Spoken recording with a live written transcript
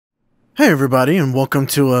Hey everybody, and welcome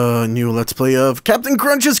to a new Let's Play of Captain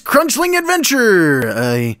Crunch's Cruchling Adventure!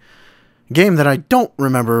 A game that I don't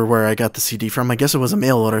remember where I got the CD from. I guess it was a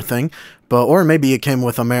mail order thing, or maybe it came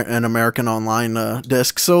with an American Online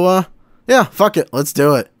disc. So, yeah, fuck it, let's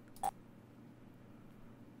do it.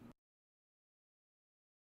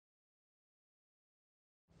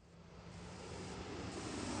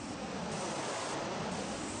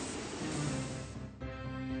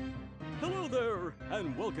 Hello there,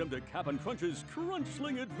 and welcome to Captain Crunch's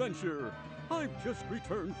Cruchling Adventure. I've just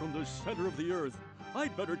returned from the center of the earth.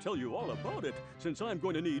 I'd better tell you all about it, since I'm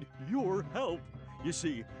going to need your help. You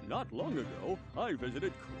see, not long ago, I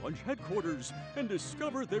visited Crunch headquarters and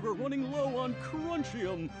discovered they were running low on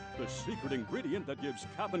Crunchium, the secret ingredient that gives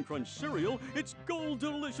Captain Crunch cereal its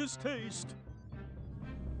gold-delicious taste.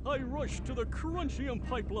 I rushed to the Crunchium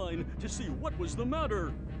pipeline to see what was the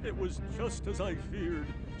matter. It was just as I feared.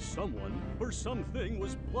 Someone or something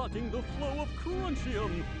was blocking the flow of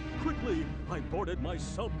Crunchium. Quickly, I boarded my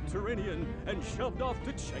Subterranean and shoved off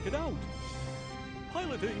to check it out.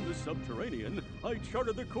 Piloting the Subterranean, I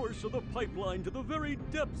charted the course of the pipeline to the very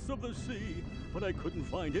depths of the sea, but I couldn't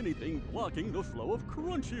find anything blocking the flow of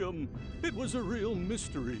Crunchium. It was a real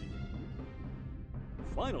mystery.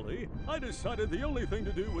 Finally, I decided the only thing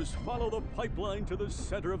to do was follow the pipeline to the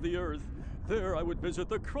center of the earth. There I would visit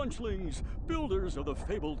the Crunchlings, builders of the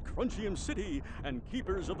fabled Crunchium City and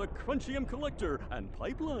keepers of the Crunchium Collector and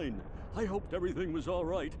Pipeline. I hoped everything was all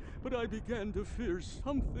right, but I began to fear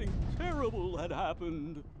something terrible had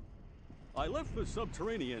happened. I left the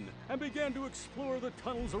Subterranean and began to explore the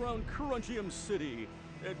tunnels around Crunchium City.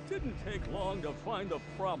 It didn't take long to find the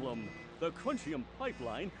problem. The Crunchium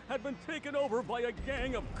pipeline had been taken over by a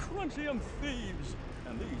gang of Crunchium thieves,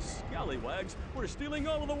 and these scallywags were stealing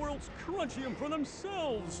all of the world's Crunchium for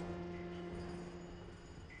themselves.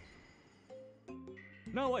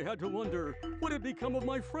 Now I had to wonder, what had become of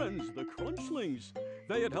my friends, the Crunchlings?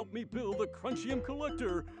 They had helped me build the Crunchium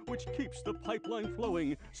Collector, which keeps the pipeline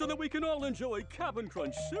flowing so that we can all enjoy Cap'n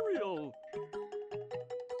Crunch cereal.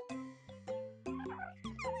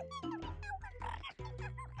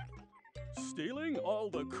 Stealing all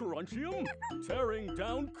the Crunchium? Tearing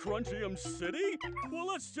down Crunchium City? Well,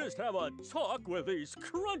 let's just have a talk with these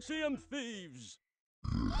Crunchium thieves!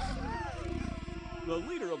 The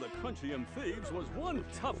leader of the Crunchium thieves was one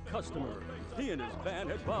tough customer. He and his band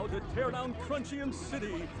had vowed to tear down Crunchium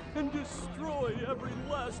City and destroy every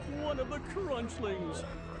last one of the Crunchlings.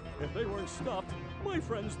 If they weren't stopped, my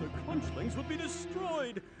friends the Crunchlings would be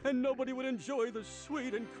destroyed, and nobody would enjoy the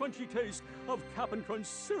sweet and crunchy taste of Cap'n Crunch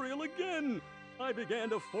cereal again. I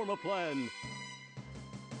began to form a plan.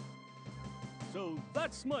 So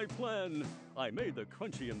that's my plan. I made the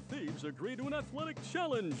Crunchium thieves agree to an athletic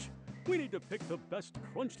challenge. We need to pick the best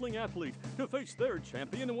Crunchling athlete to face their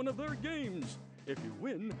champion in one of their games. If you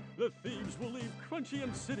win, the thieves will leave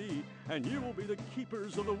Crunchium City, and you will be the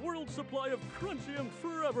keepers of the world's supply of Crunchium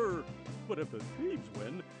forever. But if the thieves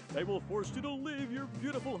win, they will force you to leave your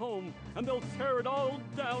beautiful home, and they'll tear it all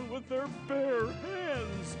down with their bare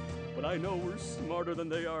hands. But I know we're smarter than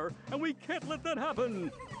they are, and we can't let that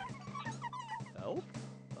happen. Help?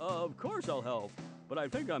 Of course I'll help, but I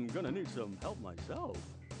think I'm gonna need some help myself.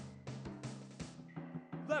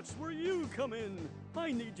 That's where you come in.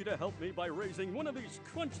 I need you to help me by raising one of these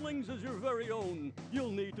Crunchlings as your very own.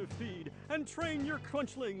 You'll need to feed and train your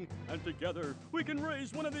Crunchling, and together we can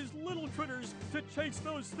raise one of these little critters to chase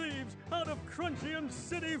those thieves out of Crunchium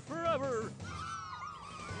City forever.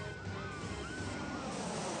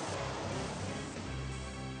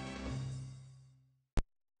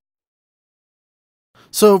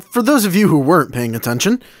 So, for those of you who weren't paying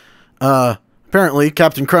attention, apparently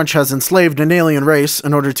Captain Crunch has enslaved an alien race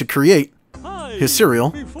in order to create his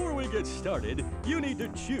cereal. Before we get started, you need to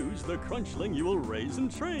choose the Crunchling you will raise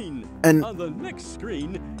and train. And on the next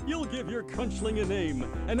screen, you'll give your Crunchling a name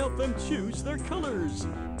and help them choose their colors.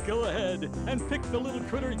 Go ahead and pick the little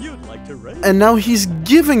critter you'd like to raise. And now he's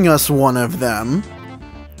giving us one of them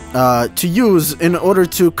to use in order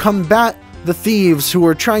to combat the thieves who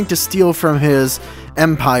are trying to steal from his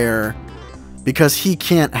empire, because he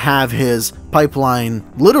can't have his pipeline,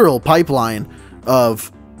 literal pipeline,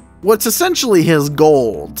 of what's essentially his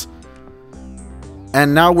gold.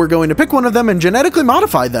 And now we're going to pick one of them and genetically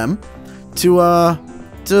modify them to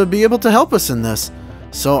be able to help us in this.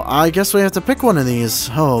 So I guess we have to pick one of these.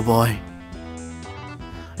 Oh boy.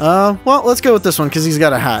 Well, let's go with this one because he's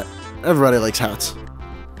got a hat. Everybody likes hats.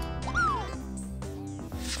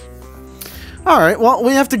 Alright, well,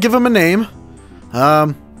 we have to give him a name.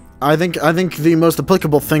 I think the most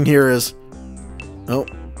applicable thing here is... Oh.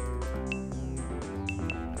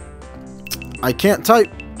 I can't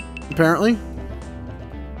type. apparently.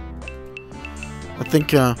 I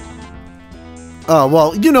think, oh,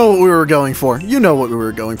 well, you know what we were going for. You know what we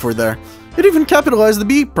were going for there. It even capitalized the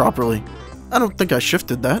B properly. I don't think I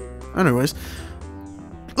shifted that. Anyways.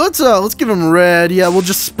 Let's give him red. Yeah, we'll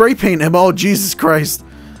just spray paint him. Oh, Jesus Christ.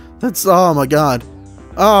 That's, oh my God.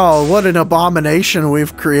 Oh, what an abomination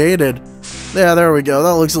we've created. Yeah, there we go.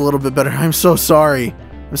 That looks a little bit better. I'm so sorry.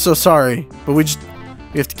 I'm so sorry. But we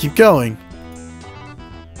have to keep going.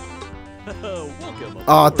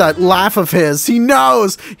 Oh, that laugh of his. He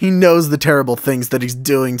knows. He knows the terrible things that he's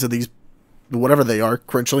doing to these, whatever they are,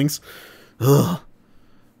 Crunchlings. Ugh.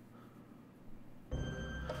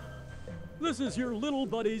 This is your little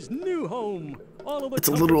buddy's new home. All of the It's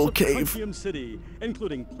a literal cave. Crunchium City,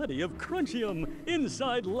 including plenty of Crunchium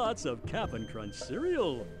inside lots of Cap'n Crunch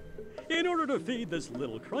cereal. In order to feed this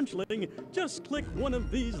little Crunchling, just click one of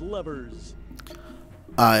these levers.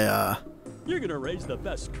 You're gonna raise the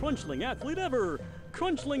best Crunchling athlete ever.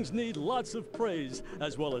 Crunchlings need lots of praise,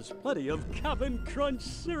 as well as plenty of Cap'n Crunch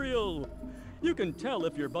cereal. You can tell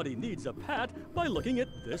if your buddy needs a pat by looking at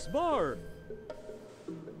this bar.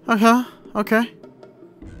 Okay.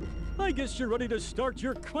 I guess you're ready to start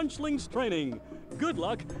your Crunchlings training. Good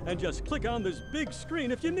luck, and just click on this big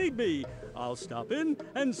screen if you need me. I'll stop in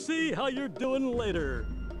and see how you're doing later.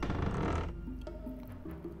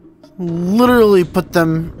 Literally put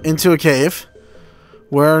them into a cave,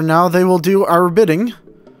 where now they will do our bidding.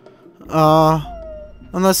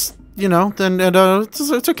 Unless, you know, then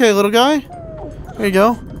it's okay, little guy. There you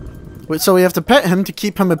go. Wait, so we have to pet him to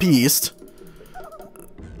keep him appeased.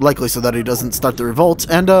 Likely so that he doesn't start the revolt.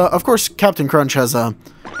 And, of course, Captain Crunch has,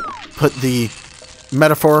 put the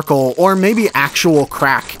metaphorical or maybe actual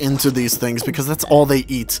crack into these things because that's all they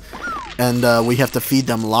eat. And, we have to feed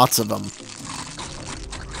them lots of them.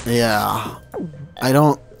 Yeah.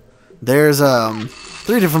 There's,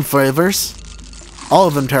 3 different flavors. All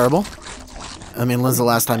of them terrible. I mean, when's the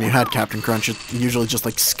last time you had Captain Crunch? It usually just,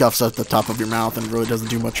 like, scuffs out the top of your mouth and really doesn't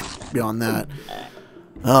do much beyond that.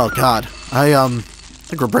 Oh, God. I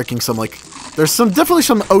think we're breaking some, like... There's definitely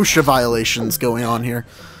some OSHA violations going on here.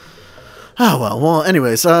 Oh, well,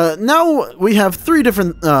 anyways. Now we have 3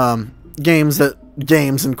 different, games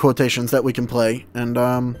in quotations that we can play. And,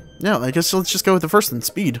 yeah, I guess let's just go with the first one,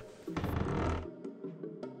 speed.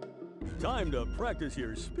 Time to practice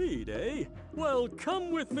your speed, eh? Well,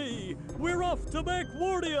 come with me. We're off to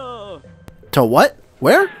Backwardia. To what?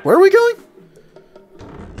 Where? Where are we going?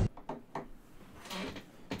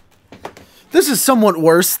 This is somewhat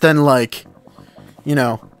worse than, like, you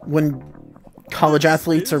know, when college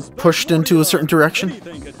athletes are pushed into a certain direction.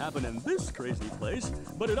 Anything could happen in this crazy place,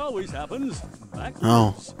 but it always happens backwards.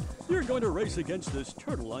 Oh. You're going to race against this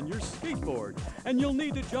turtle on your skateboard, and you'll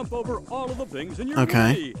need to jump over all of the things in your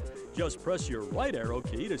way. Just press your right arrow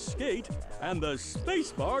key to skate, and the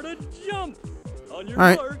space bar to jump. On your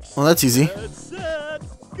marks. Well, that's easy. Get set,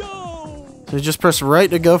 go! So you just press right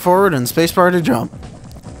to go forward and spacebar to jump.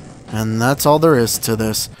 And that's all there is to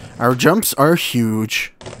this. Our jumps are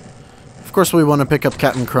huge. Of course, we want to pick up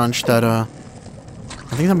Captain Crunch. That, I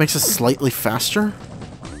think that makes us slightly faster.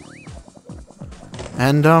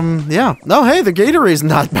 And, yeah. Oh, hey, the Gatorade's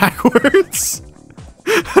not backwards.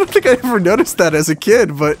 I don't think I ever noticed that as a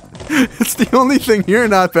kid, but it's the only thing here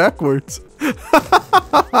not backwards.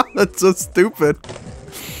 That's so stupid.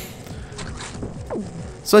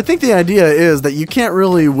 So I think the idea is that you can't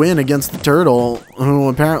really win against the turtle, who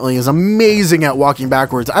apparently is amazing at walking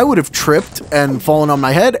backwards. I would have tripped and fallen on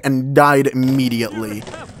my head and died immediately.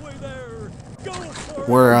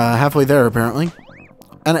 We're halfway there, apparently.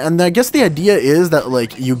 And I guess the idea is that,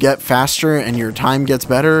 like, you get faster and your time gets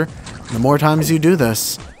better the more times you do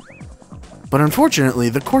this. But unfortunately,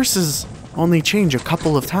 the courses only change a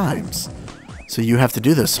couple of times. So you have to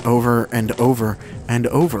do this over and over and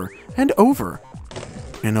over and over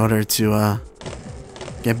in order to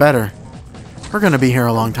get better. We're going to be here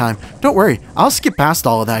a long time. Don't worry, I'll skip past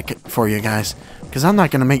all of that for you guys, because I'm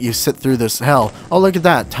not going to make you sit through this hell. Oh, look at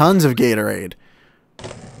that. Tons of Gatorade.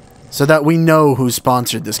 So that we know who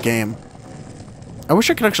sponsored this game. I wish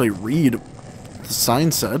I could actually read what the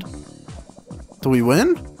sign said. Do we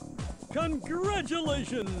win?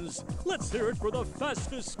 Congratulations! Let's hear it for the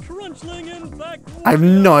fastest Crunchling in Backwardia. I have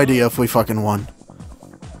no idea if we fucking won.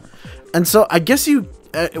 And so I guess you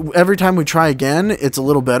every time we try again, it's a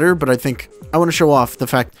little better, but I think I want to show off the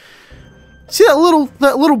fact. See that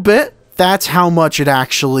little bit? That's how much it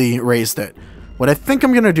actually raised it. What I think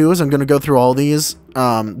I'm gonna do is I'm gonna go through all these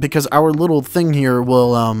because our little thing here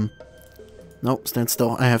will nope, stand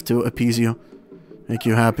still. I have to appease you, make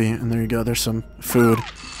you happy, and there you go. There's some food.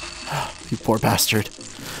 You poor bastard.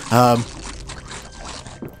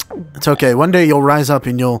 It's okay. One day you'll rise up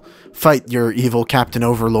and you'll fight your evil Captain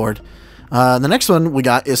Overlord. The next one we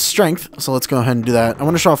got is Strength, so let's go ahead and do that. I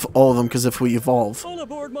want to show off all of them because if we evolve... All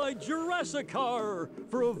aboard my Jurassic car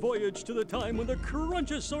for a voyage to the time when the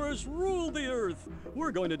Crunchosaurus ruled the Earth.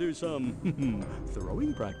 We're going to do some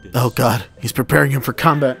throwing practice. Oh god, he's preparing him for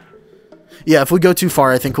combat. Yeah, if we go too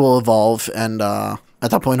far, I think we'll evolve, and at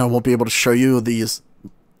that point I won't be able to show you these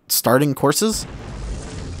starting courses.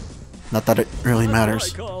 Not that it really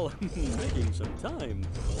matters. That's what I call making some time.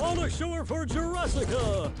 On the shore for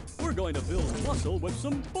Jurassica! We're going to build muscle with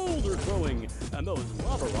some boulder throwing, and those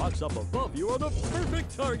lava rocks up above you are the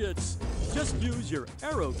perfect targets. Just use your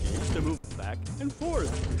arrow keys to move back and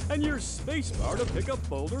forth, and your spacebar to pick up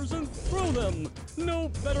boulders and throw them. No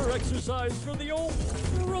better exercise for the old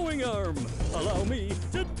throwing arm. Allow me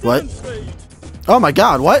to demonstrate. Oh my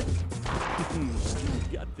god, what? Still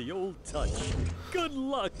got the old touch. Good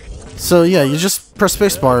luck. So yeah, you just press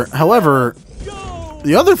spacebar. However,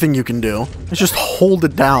 the other thing you can do is just hold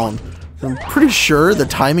it down. I'm pretty sure the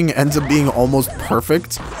timing ends up being almost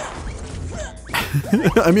perfect.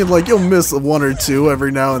 I mean, like, you'll miss one or two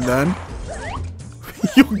every now and then.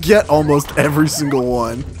 You'll get almost every single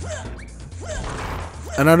one.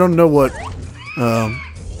 And I don't know what... I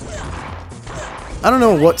don't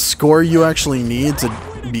know what score you actually need to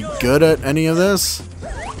be good at any of this.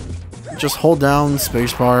 Just hold down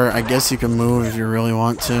spacebar. I guess you can move if you really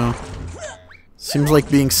want to. Seems like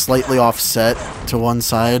being slightly offset to one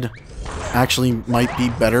side actually might be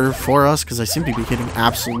better for us, because I seem to be hitting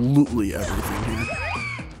absolutely everything here.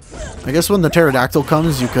 I guess when the pterodactyl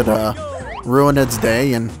comes, you could ruin its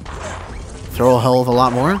day and throw a hell of a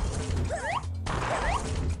lot more.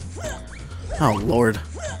 Oh lord.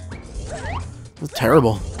 That's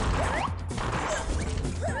terrible.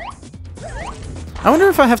 I wonder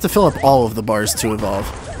if I have to fill up all of the bars to evolve.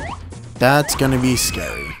 That's gonna be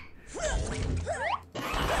scary.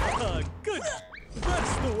 Good.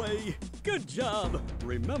 That's the way. Good job.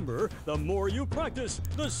 Remember, the more you practice,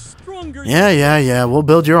 the stronger you Yeah. We'll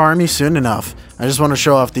build your army soon enough. I just want to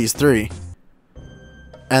show off these three.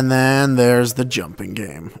 And then there's the jumping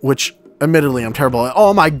game, which admittedly I'm terrible at.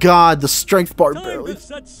 Oh my god, the strength bar barely. Time to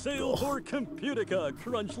set sail for Computica,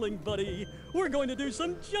 Cruchling buddy. We're going to do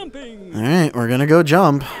some jumping. Alright, we're gonna go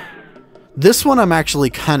jump. This one I'm actually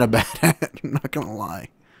kind of bad at, I'm not gonna lie.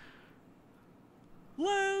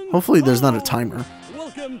 Hopefully there's not a timer.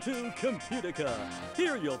 Welcome to Computica.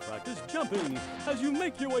 Here you'll practice jumping as you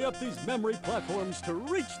make your way up these memory platforms to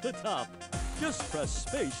reach the top. Just press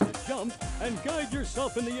space to jump and guide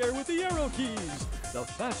yourself in the air with the arrow keys. The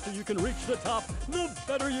faster you can reach the top, the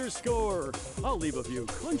better your score. I'll leave a few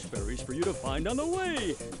crunch berries for you to find on the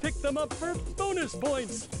way. Pick them up for bonus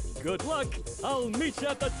points. Good luck. I'll meet you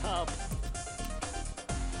at the top.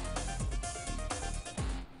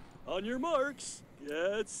 On your marks,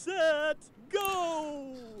 get set,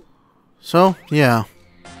 go! So, yeah.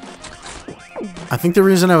 I think the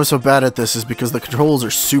reason I was so bad at this is because the controls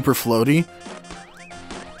are super floaty.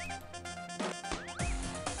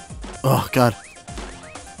 Oh, God.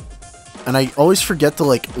 And I always forget to,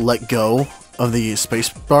 like, let go of the space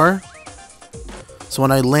bar. So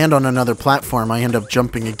when I land on another platform, I end up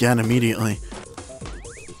jumping again immediately.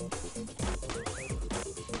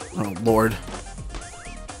 Oh, Lord.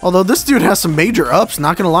 Although this dude has some major ups,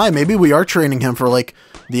 not gonna lie. Maybe we are training him for, like,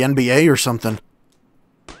 the NBA or something.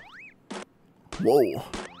 Whoa.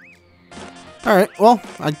 Alright, well,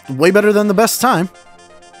 way better than the best time.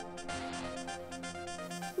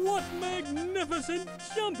 What magnificent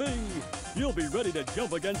jumping! You'll be ready to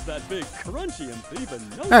jump against that big crunchy and thief in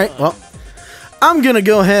no time. Alright, well, I'm gonna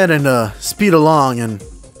go ahead and speed along and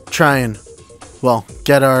try and, well,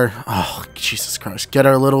 get our... Oh, Jesus Christ. Get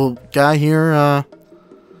our little guy here,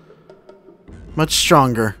 much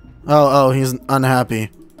stronger. Oh, he's unhappy.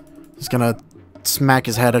 He's gonna smack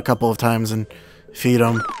his head a couple of times and feed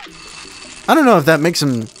him. I don't know if that makes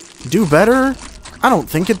him do better. I don't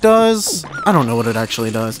think it does. I don't know what it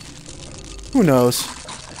actually does. Who knows?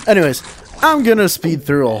 Anyways, I'm gonna speed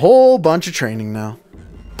through a whole bunch of training now.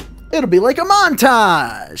 It'll be like a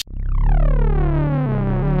montage!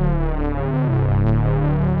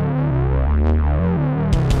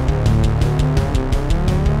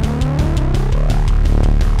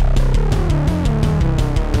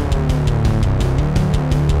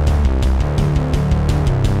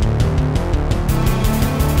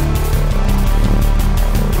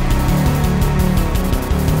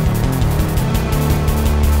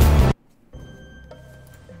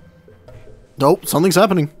 Nope, something's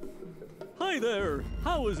happening. Hi there!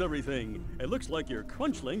 How was everything? It looks like your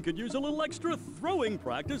Cruchling could use a little extra throwing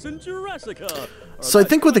practice in Jurassica. So I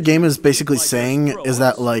think what the game is basically saying is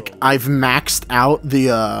that, like, I've maxed out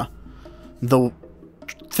the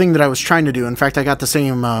thing that I was trying to do. In fact, I got the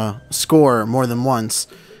same score more than once.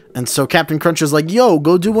 And so Captain Crunch is like, yo,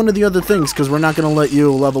 go do one of the other things, because we're not going to let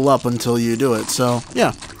you level up until you do it. So,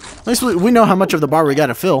 yeah. At least we know how much of the bar we got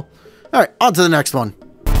to fill. Alright, on to the next one.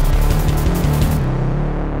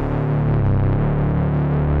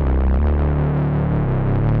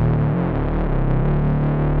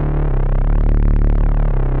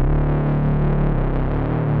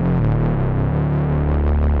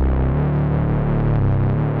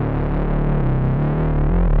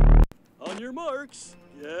 On your marks,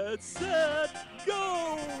 get set,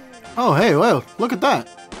 go! Oh, hey, whoa, look at that.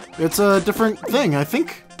 It's a different thing. I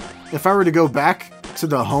think if I were to go back to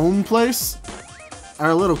the home place,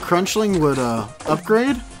 our little Cruchling would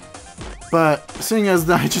upgrade. But seeing as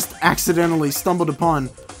I just accidentally stumbled upon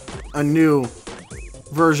a new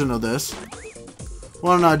version of this,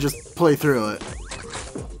 why don't I just play through it?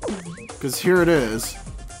 Because here it is.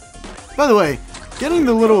 By the way, getting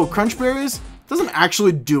the little crunch berries doesn't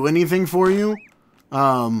actually do anything for you.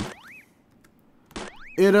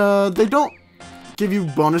 They don't give you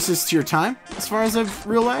bonuses to your time, as far as I've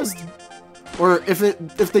realized. Or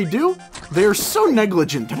if they do, they're so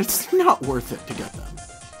negligent that it's not worth it to get them.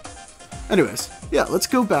 Anyways, yeah, let's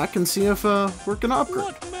go back and see if we're gonna upgrade.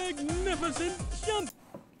 What magnificent jump!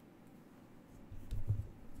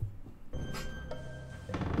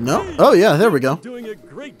 No? Oh yeah, there we go. Doing a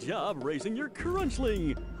great job raising your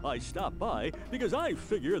Cruchling. I stopped by because I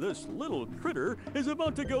figure this little critter is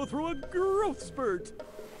about to go through a growth spurt.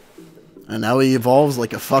 And now he evolves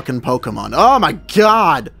like a fucking Pokemon. Oh my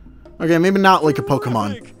god! Okay, maybe not like a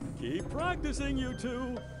Pokemon. Keep practicing, you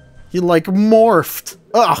two. He like morphed.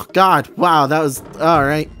 Oh god, wow, that was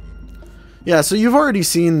alright. Yeah, so you've already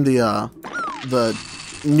seen the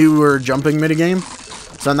newer jumping minigame,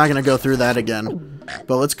 so I'm not gonna go through that again.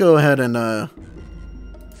 But let's go ahead and oh,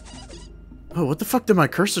 what the fuck did my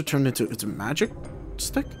cursor turn into? It's a magic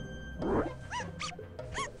stick?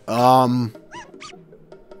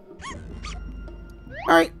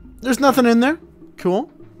 Alright, there's nothing in there. Cool.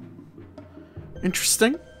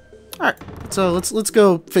 Interesting. Alright, so let's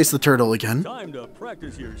go face the turtle again. Time to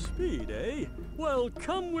practice your speed, eh? Well,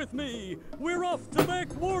 come with me. We're off to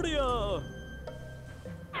Backwardia.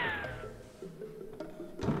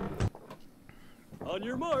 On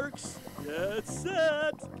your marks, get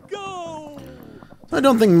set, go! I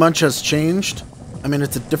don't think much has changed. I mean,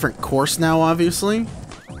 it's a different course now, obviously.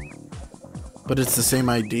 But it's the same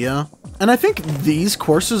idea. And I think these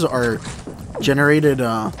courses are generated,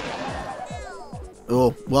 oh,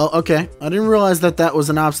 well, okay. I didn't realize that that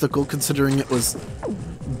was an obstacle, considering it was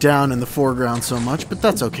down in the foreground so much, but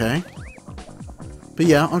that's okay. But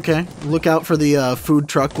yeah, okay. Look out for the food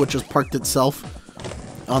truck, which has parked itself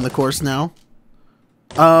on the course now.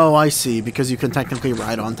 Oh, I see, because you can technically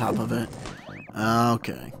ride on top of it.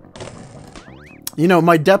 Okay. You know,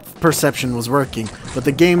 my depth perception was working, but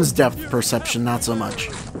the game's depth perception, not so much.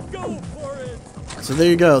 So there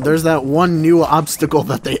you go. There's that one new obstacle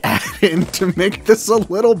that they added in to make this a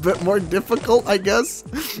little bit more difficult, I guess.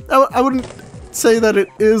 I wouldn't say that it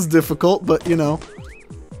is difficult, but, you know,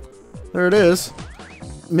 there it is.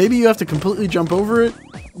 Maybe you have to completely jump over it,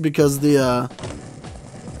 because the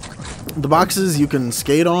boxes you can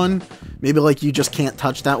skate on, maybe like you just can't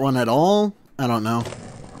touch that one at all. I don't know.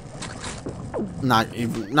 Not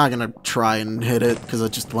gonna try and hit it because I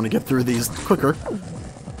just want to get through these quicker.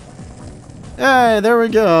 Hey, there we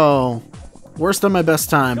go. Worst on my best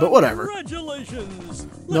time, but whatever. Congratulations.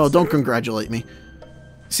 No, don't congratulate me.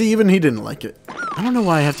 See, even he didn't like it. I don't know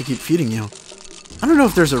why I have to keep feeding you. I don't know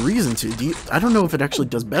if there's a reason to. I don't know if it actually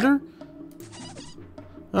does better.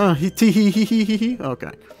 Oh,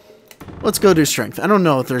 okay. Let's go do strength. I don't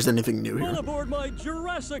know if there's anything new here.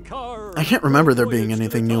 I can't remember there being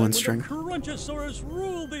anything new in strength. We're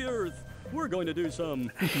going to do some.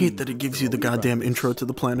 I hate that it gives you the goddamn intro to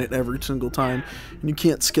the planet every single time, and you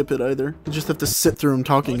can't skip it either. You just have to sit through him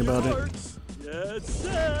talking about it. Get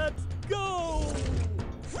set, go!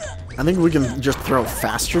 I think we can just throw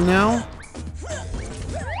faster now.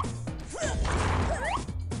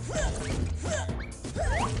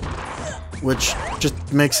 Which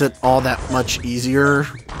just makes it all that much easier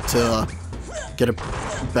to get a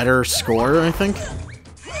better score, I think.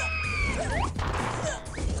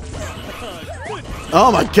 Oh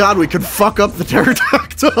my god, we could fuck up the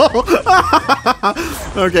pterodactyl!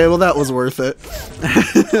 Okay, well that was worth it.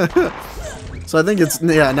 So I think it's,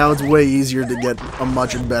 yeah, now it's way easier to get a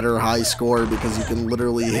much better high score because you can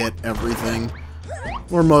literally hit everything.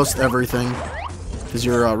 Or most everything. Because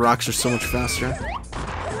your rocks are so much faster.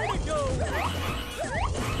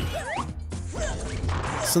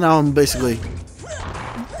 So now I'm basically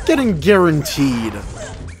getting guaranteed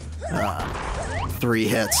 3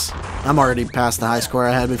 hits. I'm already past the high score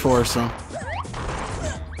I had before, so...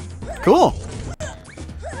 Cool!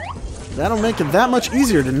 That'll make it that much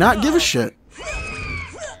easier to not give a shit.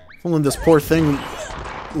 If only this poor thing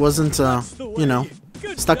wasn't, you know,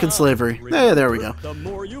 stuck in slavery. Yeah, there we go. The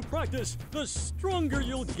more you practice, the stronger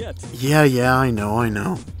you'll get. Yeah, I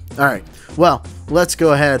know. Alright, well, let's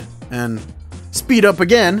go ahead and speed up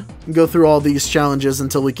again and go through all these challenges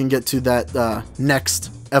until we can get to that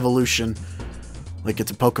next evolution. Like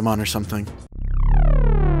it's a Pokemon or something.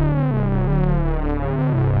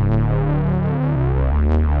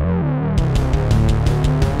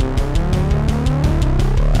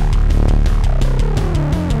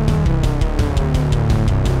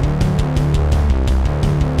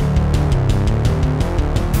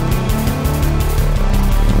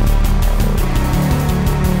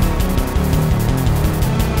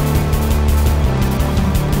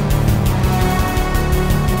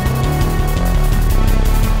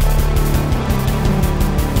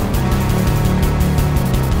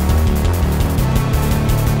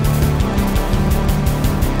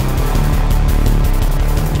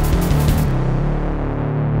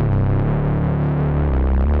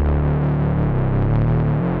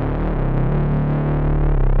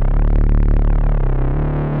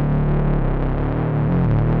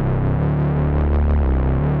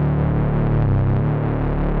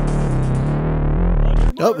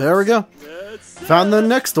 Oh, there we go. Found the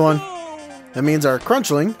next one. That means our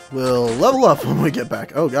Cruchling will level up when we get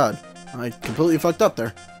back. Oh god, I completely fucked up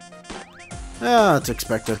there. Ah, it's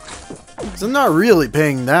expected. So I'm not really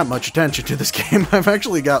paying that much attention to this game. I've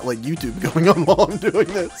actually got like YouTube going on while I'm doing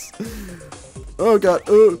this. Oh god,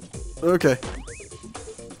 okay.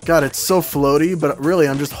 God, it's so floaty, but really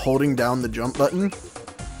I'm just holding down the jump button.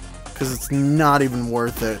 Because it's not even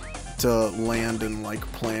worth it to land and like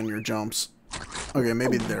plan your jumps. Okay,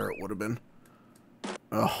 maybe there it would have been.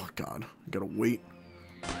 Oh, God. I gotta wait.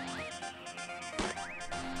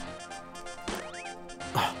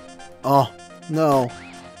 Oh, no.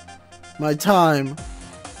 My time.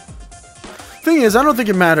 Thing is, I don't think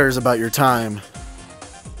it matters about your time.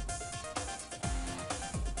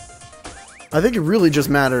 I think it really just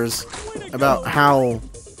matters about how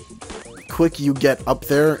quick you get up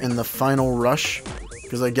there in the final rush.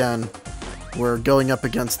 Because, again, we're going up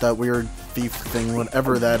against that weird thief thing,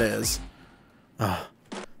 whatever that is.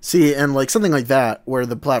 See, and like something like that, where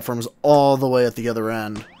the platform's all the way at the other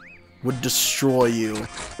end, would destroy you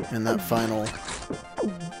in that final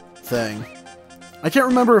thing. I can't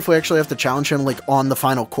remember if we actually have to challenge him like on the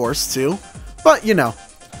final course too, but you know,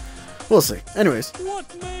 we'll see. Anyways. What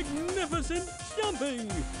magnificent jumping!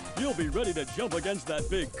 You'll be ready to jump against that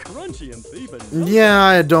big Crunchian thief and... Yeah,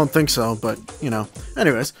 I don't think so, but you know.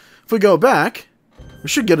 Anyways, if we go back, we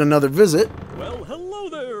should get another visit. Well, hello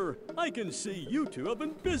there! I can see you two have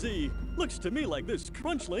been busy. Looks to me like this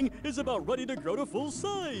Cruchling is about ready to grow to full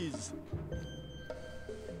size.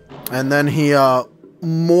 And then he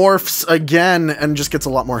morphs again and just gets a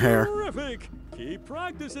lot more hair. Terrific! Keep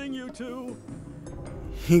practicing, you two.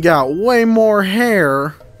 He got way more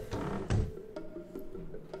hair.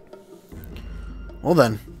 Well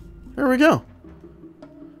then, there we go.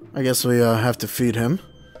 I guess we have to feed him.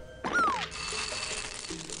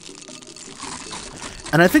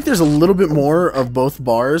 And I think there's a little bit more of both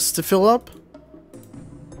bars to fill up.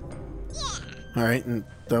 Alright, and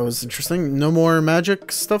that was interesting. No more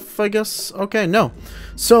magic stuff, I guess? Okay, no.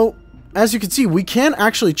 So, as you can see, we can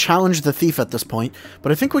actually challenge the thief at this point,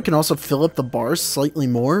 but I think we can also fill up the bars slightly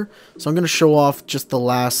more. So I'm going to show off just the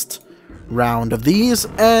last round of these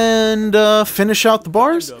and finish out the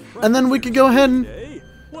bars, and then we could go ahead and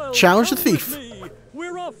challenge the thief.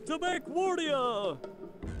 We're off to Backwardia.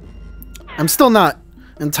 I'm still not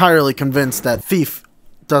entirely convinced that thief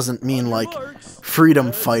doesn't mean like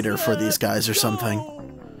freedom fighter for these guys or something.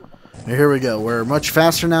 Here we go. We're much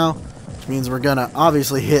faster now, which means we're gonna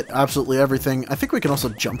obviously hit absolutely everything. I think we can also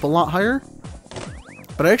jump a lot higher,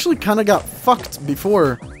 but I actually kind of got fucked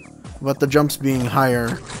before about the jumps being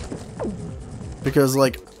higher, because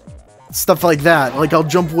like stuff like that, like I'll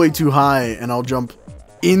jump way too high and I'll jump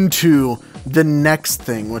into the next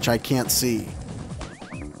thing, which I can't see.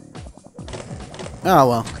 Oh,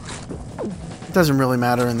 well. It doesn't really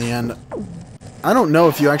matter in the end. I don't know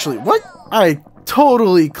if you actually... What? I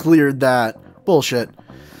totally cleared that. Bullshit.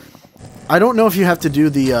 I don't know if you have to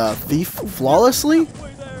do the thief flawlessly.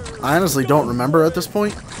 I honestly don't remember at this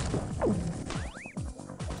point.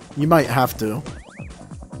 You might have to.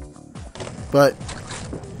 But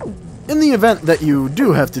in the event that you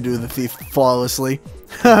do have to do the thief flawlessly,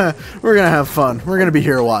 we're gonna have fun. We're gonna be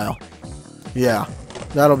here a while. Yeah,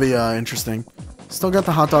 that'll be interesting. Still got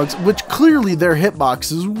the hot dogs, which clearly their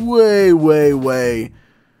hitbox is way, way, way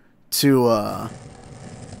too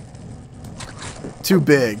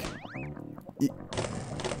big.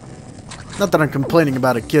 Not that I'm complaining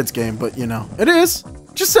about a kid's game, but you know, it is.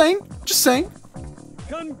 Just saying. Just saying.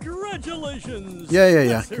 Congratulations!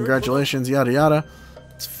 Yeah. Congratulations, yada yada.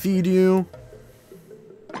 Let's feed you.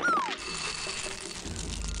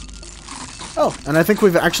 Oh, and I think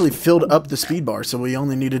we've actually filled up the speed bar, so we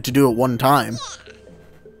only needed to do it one time.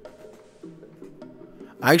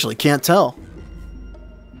 I actually can't tell.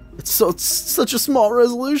 It's such a small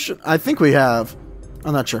resolution. I think we have.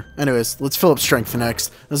 I'm not sure. Anyways, let's fill up strength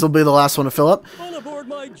next. This will be the last one to fill up.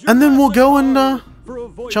 And then we'll go and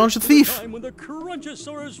challenge the thief. When the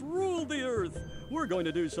Crunchosaurus ruled the earth, we're going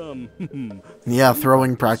to do some yeah,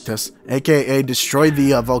 throwing practice, aka destroy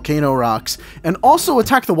the volcano rocks and also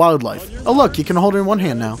attack the wildlife. Oh look, you can hold it in one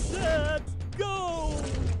hand now.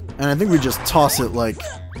 And I think we just toss it like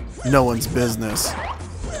no one's business.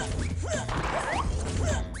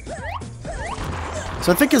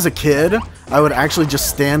 So I think as a kid, I would actually just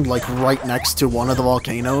stand like right next to one of the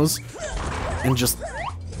volcanoes and just,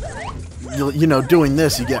 you know, doing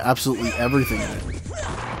this, you get absolutely everything in it.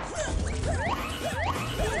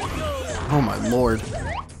 Oh my lord.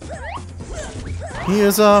 He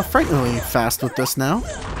is frighteningly fast with this now.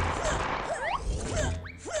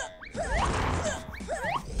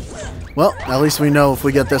 Well, at least we know if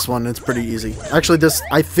we get this one, it's pretty easy. Actually, this,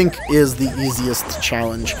 I think, is the easiest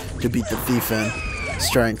challenge to beat the thief in.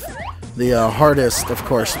 Strength. The hardest, of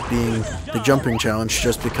course, being the jumping challenge,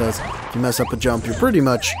 just because if you mess up a jump, you're pretty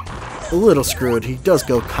much a little screwed. He does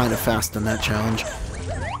go kind of fast in that challenge.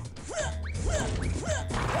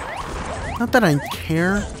 Not that I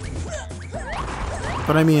care,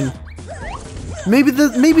 but I mean, maybe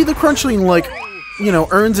the Cruchling, like, you know,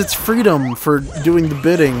 earns its freedom for doing the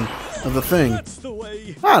bidding of the thing.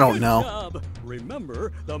 I don't know.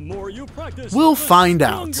 Remember, the more you practice, we'll find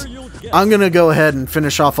out. I'm gonna go ahead and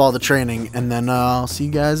finish off all the training, and then I'll see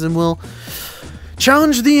you guys, and we'll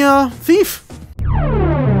challenge the thief.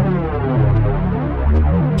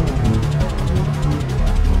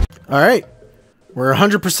 All right, we're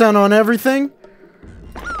 100% on everything.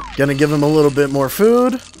 Gonna give him a little bit more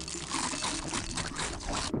food.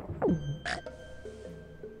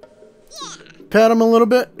 Pet him a little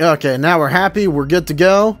bit. Okay, now we're happy. We're good to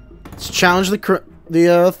go. Let's challenge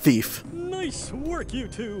the thief. Nice work, you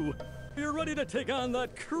two. You're ready to take on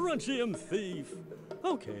that Crunchium thief.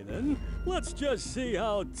 Okay, then. Let's just see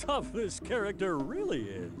how tough this character really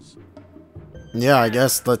is. Yeah, I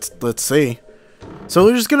guess let's see. So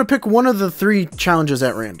we're just gonna pick one of the 3 challenges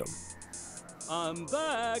at random. I'm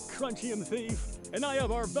back, Crunchium thief, and I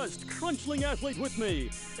have our best Cruchling athlete with me.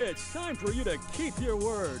 It's time for you to keep your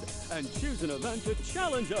word and choose an event to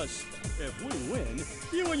challenge us. If we win,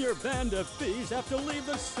 you and your band of thieves have to leave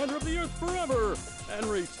the center of the earth forever and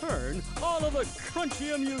return all of the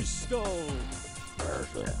Crunchium you stole.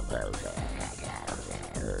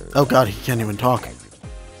 Oh god, he can't even talk.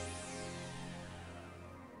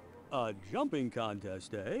 A jumping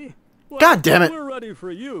contest, eh? Well, God damn it! We're ready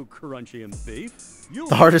for you, Crunchium thief.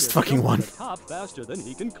 The hardest fucking one. Top faster than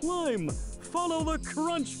he can climb. Follow the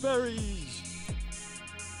crunch berries.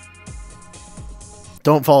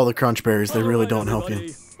 Don't follow the crunch berries. They really don't help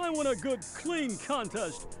you. I want a good, clean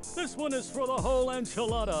contest. This one is for the whole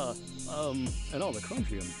enchilada. And all the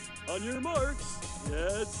Crunchium. On your marks,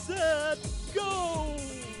 get set, go!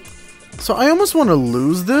 So I almost want to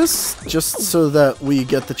lose this just so that we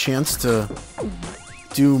get the chance to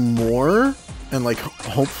do more and like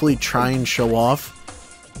hopefully try and show off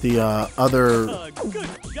the other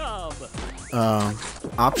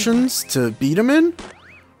options to beat him in.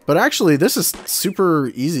 But actually, this is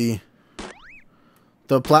super easy.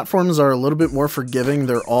 The platforms are a little bit more forgiving.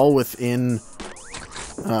 They're all within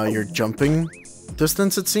your jumping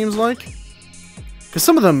distance, it seems like. Because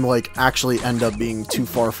some of them, like, actually end up being too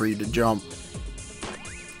far for you to jump.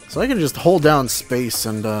 So I can just hold down space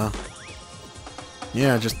and,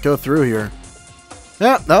 yeah, just go through here.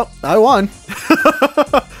 Yeah, no, I won.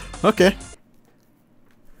 Okay.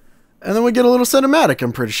 And then we get a little cinematic,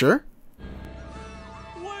 I'm pretty sure.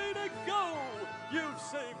 Way to go! You've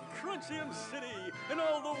saved Crunchium City and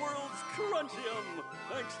all the world's Crunchium.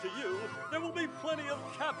 Thanks to you, there will be plenty of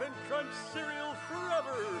Cap and Crunch cereal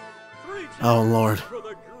forever. 3 Oh, Lord. For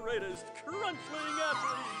the greatest Crunchling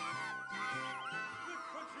athlete. The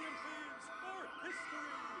Crunchium thieves are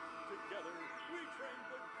history. Together, we trained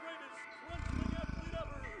the greatest Crunchling athlete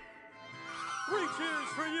ever.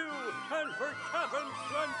 for you and for Captain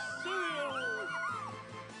Crunch cereal.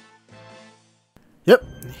 Yep,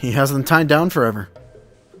 he has them tied down forever.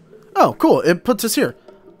 Oh, cool. It puts us here.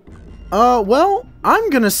 Well, I'm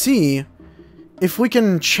gonna see if we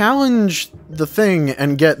can challenge the thing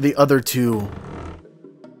and get the other two.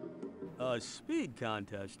 A speed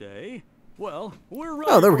contest, eh? Well, we're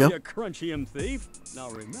ready Oh, there we for go. you, Crunchy Thief. Now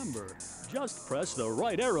remember, just press the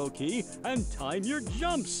right arrow key and time your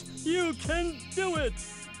jumps. You can do it!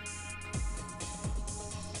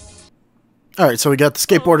 Alright, so we got the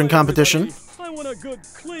skateboarding All right, competition. everybody. I want a good,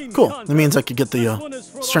 clean Cool. contest. That means I could get the This one is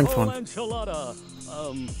for strength the whole one. enchilada.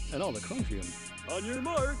 And all the Crunchium. On your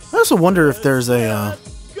marks. I also wonder if there's a,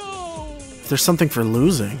 Go! if there's something for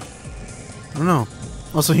losing. I don't know.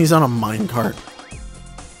 Also, he's on a minecart.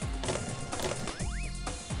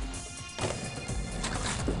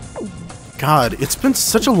 God, it's been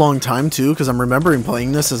such a long time, too, because I'm remembering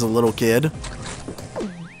playing this as a little kid.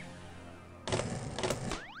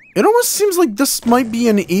 It almost seems like this might be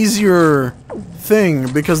an easier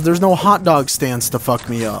thing, because there's no hot dog stands to fuck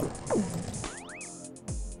me up.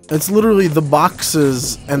 It's literally the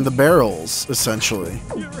boxes and the barrels, essentially.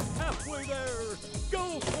 You're halfway there.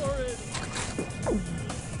 Go for it.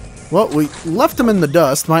 Well, we left them in the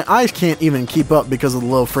dust. My eyes can't even keep up because of the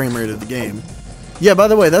low frame rate of the game. Yeah, by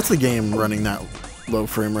the way, that's the game running that low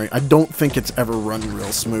frame rate. I don't think it's ever run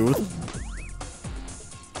real smooth.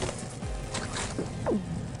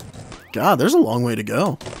 God, there's a long way to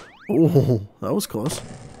go. Oh, that was close.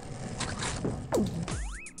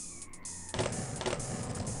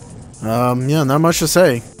 Yeah, not much to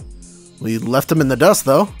say. We left him in the dust,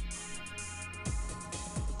 though.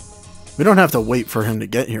 We don't have to wait for him to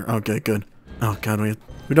get here. Okay, good. Oh, God,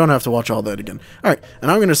 we don't have to watch all that again. Alright,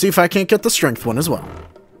 and I'm going to see if I can't get the strength one as well.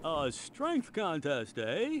 A strength contest,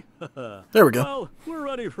 eh? There we go. Well, we're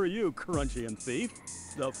ready for you, Crunchy Thief.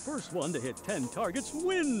 The first one to hit 10 targets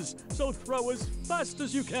wins, so throw as fast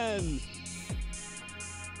as you can.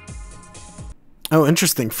 Oh,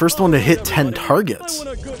 interesting. First one to hit 10 targets. I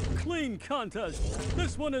want a good, clean contest.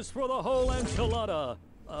 This one is for the whole enchilada.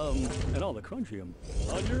 And all the Crunchium.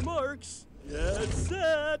 On your marks, get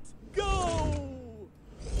set, go!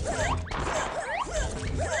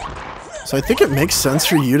 So I think it makes sense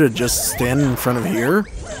for you to just stand in front of here.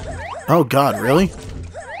 Oh God, really?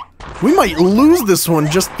 We might lose this one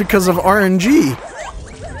just because of RNG.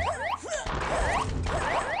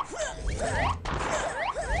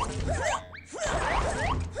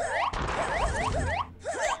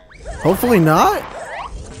 Hopefully not.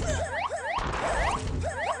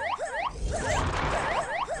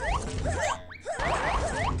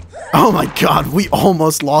 Oh my God, we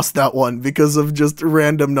almost lost that one because of just a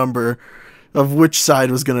random number of which side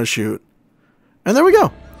was gonna shoot. And there we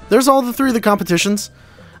go. There's all the three of the competitions.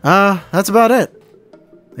 That's about it.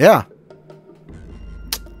 Yeah.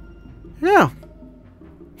 Yeah.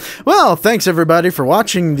 Well, thanks everybody for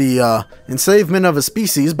watching the Enslavement of a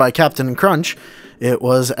Species by Captain Crunch. It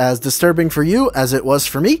was as disturbing for you as it was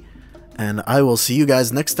for me. And I will see you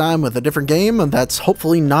guys next time with a different game that's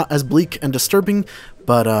hopefully not as bleak and disturbing,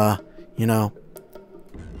 but, you know,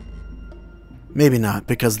 maybe not,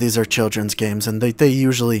 because these are children's games, and they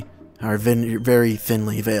usually are very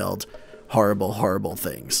thinly veiled, horrible, horrible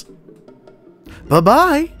things.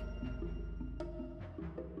 Bye-bye!